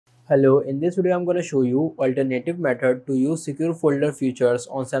Hello, in this video I'm going to show you alternative method to use secure folder features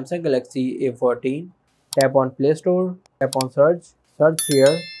on Samsung Galaxy A14. Tap on Play Store, tap on search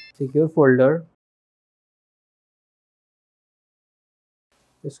here, secure folder.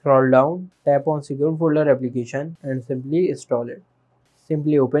 Scroll down, tap on secure folder application and simply install it.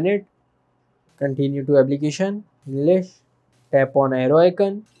 Simply open it, continue to application, English, tap on arrow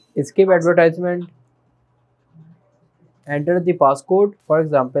icon, skip advertisement, enter the passcode. For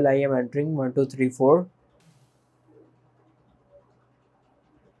example, I am entering 1234.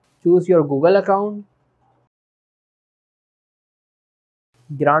 Choose your Google account.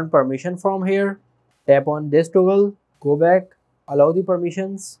 Grant permission from here. Tap on this toggle. Go back. Allow the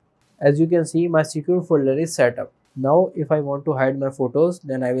permissions. As you can see, my secure folder is set up. Now if I want to hide my photos,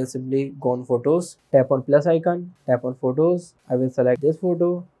 then I will simply go on photos. Tap on plus icon. Tap on photos. I will select this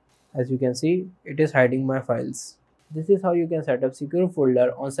photo. As you can see, it is hiding my files. This is how you can set up secure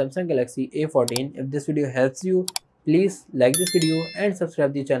folder on Samsung Galaxy A14. If this video helps you, please like this video and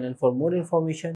subscribe the channel for more information.